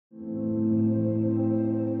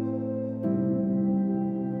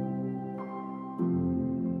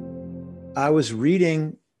I was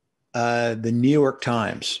reading the New York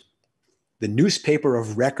Times, the newspaper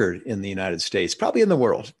of record in the United States, probably in the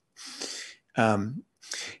world. Um,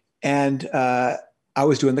 and I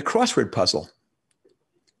was doing the crossword puzzle.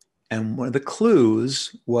 And one of the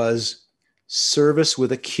clues was service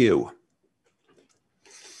with a Q.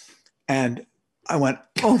 And I went,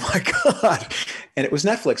 oh my God. And it was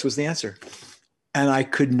Netflix was the answer. And I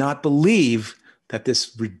could not believe that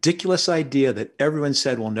this ridiculous idea that everyone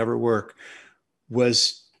said will never work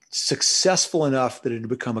was successful enough that it had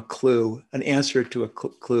become a clue, an answer to a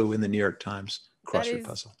clue in the New York Times That crossword is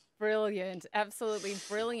puzzle. brilliant. Absolutely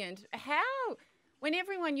brilliant. When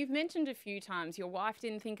everyone, you've mentioned a few times, your wife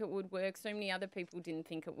didn't think it would work, so many other people didn't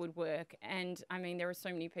think it would work. And I mean, there are so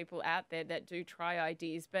many people out there that do try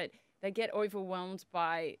ideas, but they get overwhelmed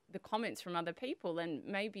by the comments from other people. And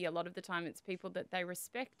maybe a lot of the time it's people that they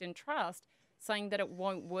respect and trust saying that it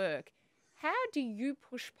won't work. How do you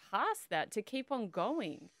push past that to keep on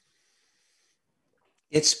going?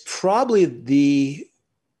 It's probably the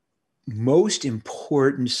most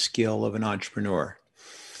important skill of an entrepreneur.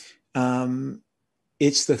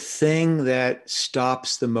 It's the thing that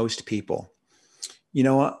stops the most people. You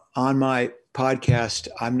know, on my podcast,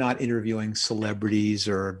 I'm not interviewing celebrities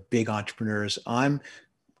or big entrepreneurs. I'm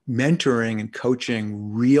mentoring and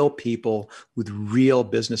coaching real people with real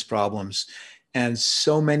business problems. And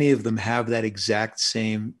so many of them have that exact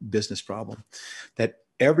same business problem that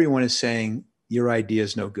everyone is saying, your idea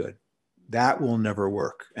is no good. That will never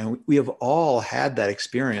work. And we have all had that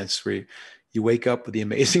experience where you wake up with the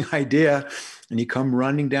amazing idea and you come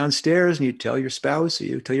running downstairs and you tell your spouse or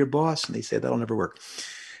you tell your boss and they say that'll never work.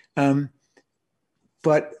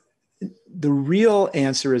 But the real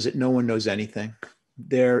answer is that no one knows anything.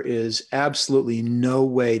 There is absolutely no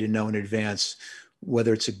way to know in advance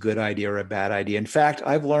whether it's a good idea or a bad idea. In fact,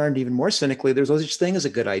 I've learned even more cynically, there's no such thing as a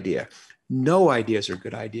good idea. No ideas are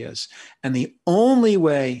good ideas. And the only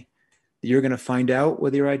way that you're going to find out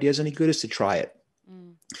whether your idea is any good is to try it.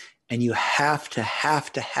 And you have to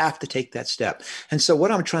take that step. And so what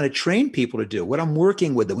I'm trying to train people to do, what I'm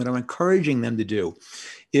working with them, what I'm encouraging them to do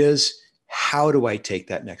is, how do I take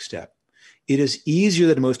that next step? It is easier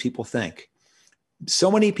than most people think. So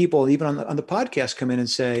many people, even on the podcast, come in and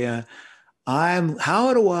say,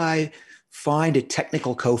 how do I find a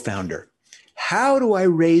technical co-founder? How do I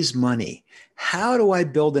raise money? How do I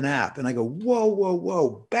build an app? And I go,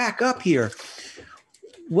 whoa, back up here.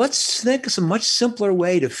 Let's think of some much simpler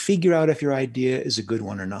way to figure out if your idea is a good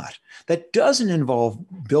one or not. That doesn't involve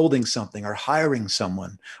building something or hiring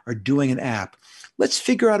someone or doing an app. Let's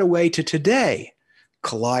figure out a way to today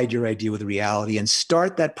collide your idea with reality and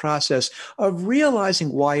start that process of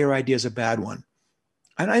realizing why your idea is a bad one.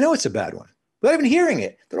 And I know it's a bad one, without even hearing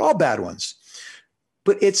it. They're all bad ones.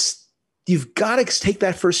 But you've got to take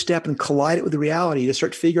that first step and collide it with the reality to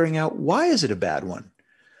start figuring out, why is it a bad one?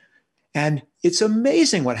 And it's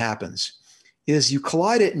amazing what happens is you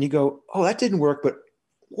collide it and you go, oh, that didn't work, but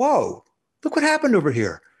whoa, look what happened over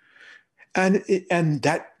here. And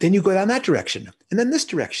then you go down that direction and then this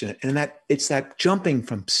direction. And it's that jumping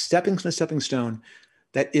from stepping to stepping stone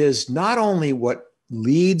that is not only what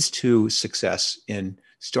leads to success in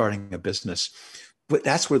starting a business, but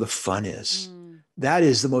that's where the fun is. That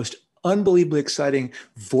is the most unbelievably exciting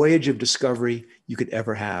voyage of discovery you could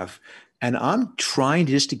ever have. And I'm trying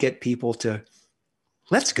just to get people to,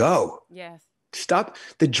 let's go. Yes. Stop.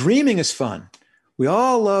 The dreaming is fun. We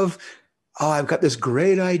all love, oh, I've got this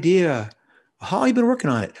great idea. How long have you been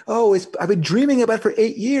working on it? Oh, I've been dreaming about it for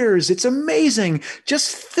 8 years. It's amazing.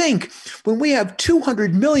 Just think, when we have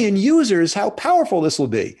 200 million users, how powerful this will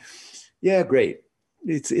be. Yeah, great.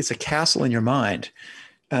 It's a castle in your mind.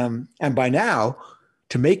 And by now,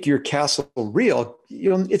 to make your castle real,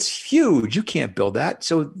 it's huge. You can't build that.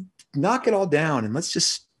 So knock it all down and let's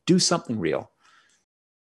just do something real.